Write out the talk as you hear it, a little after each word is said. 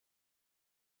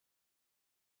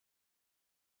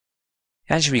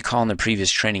As you recall in the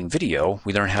previous training video,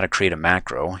 we learned how to create a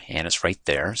macro, and it's right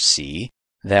there, see,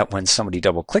 that when somebody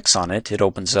double clicks on it, it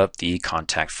opens up the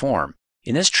contact form.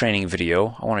 In this training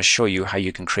video, I want to show you how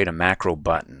you can create a macro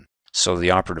button. So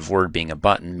the operative word being a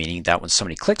button, meaning that when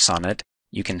somebody clicks on it,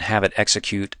 you can have it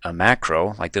execute a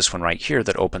macro, like this one right here,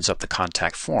 that opens up the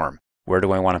contact form. Where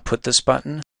do I want to put this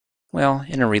button? Well,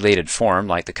 in a related form,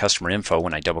 like the customer info,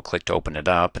 when I double click to open it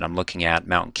up, and I'm looking at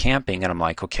mountain camping, and I'm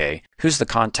like, okay, who's the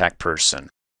contact person?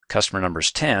 Customer number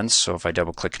is 10, so if I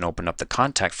double click and open up the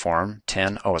contact form,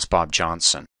 10, oh, it's Bob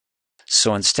Johnson.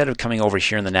 So instead of coming over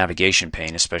here in the navigation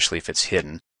pane, especially if it's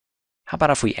hidden, how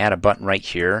about if we add a button right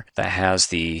here that has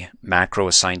the macro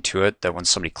assigned to it, that when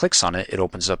somebody clicks on it, it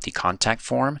opens up the contact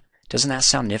form? Doesn't that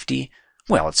sound nifty?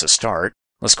 Well, it's a start.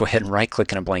 Let's go ahead and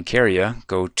right-click in a blank area,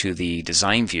 go to the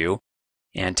Design view,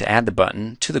 and to add the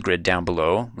button to the grid down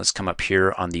below, let's come up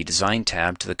here on the Design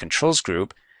tab to the Controls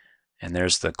group, and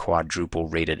there's the quadruple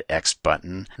rated X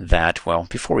button that, well,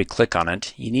 before we click on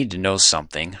it, you need to know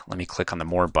something. Let me click on the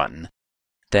More button.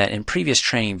 That in previous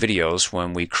training videos,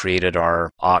 when we created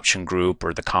our option group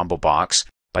or the combo box,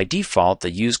 by default, the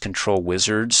Use Control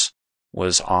Wizards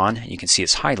was on. You can see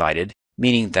it's highlighted,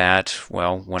 meaning that,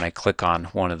 well, when I click on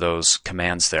one of those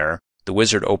commands there, the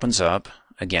wizard opens up,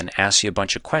 again, asks you a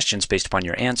bunch of questions based upon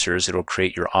your answers. It'll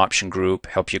create your option group,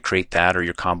 help you create that, or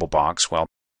your combo box. Well,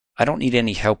 I don't need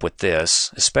any help with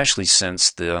this, especially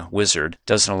since the wizard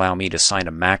doesn't allow me to assign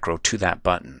a macro to that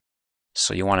button.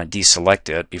 So you want to deselect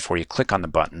it before you click on the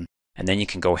button, and then you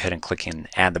can go ahead and click and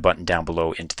add the button down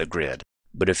below into the grid.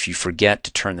 But if you forget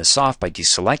to turn this off by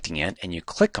deselecting it, and you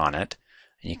click on it,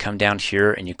 and you come down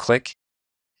here and you click,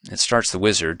 it starts the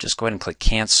wizard. Just go ahead and click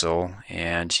cancel,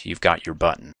 and you've got your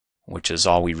button, which is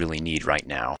all we really need right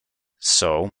now.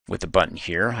 So with the button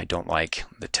here, I don't like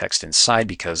the text inside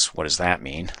because what does that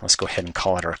mean? Let's go ahead and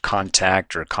call it our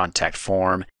contact or contact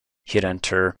form, hit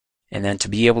enter, and then to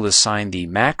be able to assign the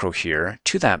macro here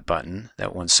to that button,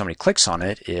 that when somebody clicks on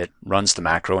it, it runs the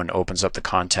macro and opens up the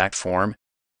contact form.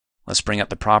 Let's bring up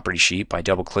the property sheet by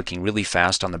double clicking really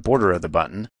fast on the border of the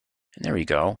button, and there we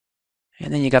go.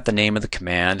 And then you got the name of the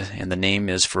command, and the name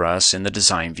is for us in the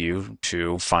design view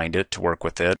to find it, to work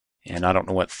with it. And I don't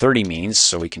know what 30 means,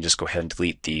 so we can just go ahead and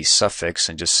delete the suffix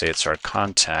and just say it's our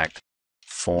contact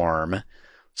form.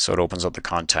 So it opens up the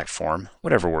contact form,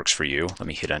 whatever works for you. Let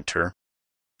me hit enter.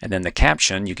 And then the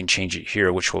caption, you can change it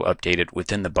here, which will update it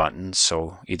within the button.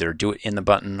 So either do it in the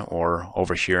button or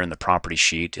over here in the property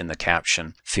sheet in the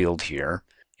caption field here.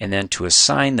 And then to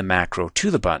assign the macro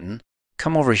to the button,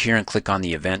 come over here and click on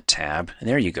the Event tab, and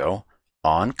there you go.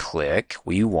 On click,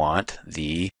 we want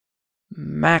the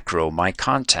macro My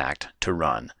Contact to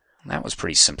run. That was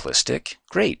pretty simplistic.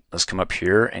 Great. Let's come up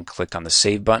here and click on the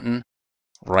Save button.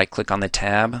 Right-click on the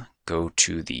tab, go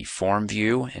to the Form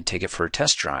view, and take it for a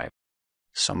test drive.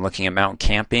 So I'm looking at mountain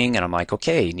camping, and I'm like,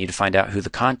 okay, you need to find out who the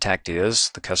contact is,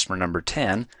 the customer number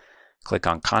 10. Click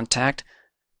on Contact.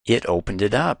 It opened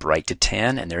it up right to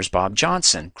 10, and there's Bob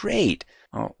Johnson. Great.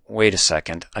 Oh, wait a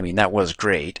second. I mean, that was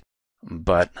great.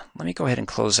 But let me go ahead and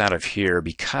close out of here,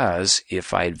 because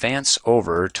if I advance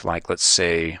over to, like, let's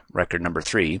say record number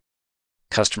 3,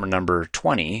 customer number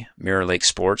 20, Mirror Lake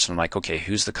Sports, and I'm like, okay,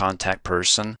 who's the contact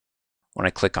person? When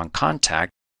I click on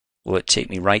Contact, will it take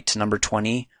me right to number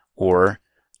 20 or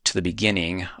to the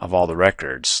beginning of all the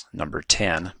records, number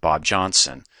 10, Bob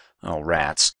Johnson? Oh,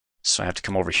 rats. So I have to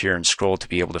come over here and scroll to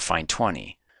be able to find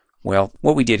 20. Well,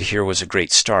 what we did here was a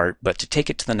great start, but to take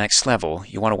it to the next level,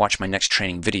 you want to watch my next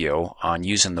training video on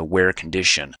using the where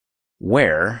condition.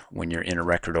 Where, when you're in a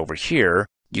record over here,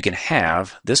 you can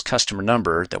have this customer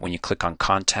number that when you click on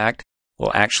Contact,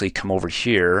 will actually come over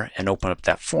here and open up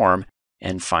that form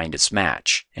and find its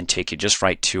match and take you just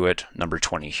right to it, number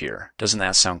 20 here. Doesn't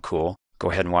that sound cool?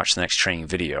 Go ahead and watch the next training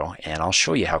video, and I'll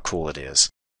show you how cool it is.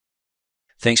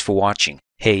 Thanks for watching.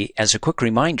 Hey, as a quick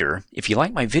reminder, if you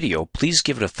like my video, please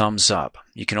give it a thumbs up.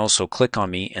 You can also click on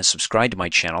me and subscribe to my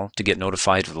channel to get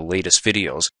notified of the latest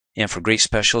videos. And for great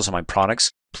specials on my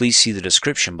products, please see the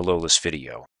description below this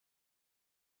video.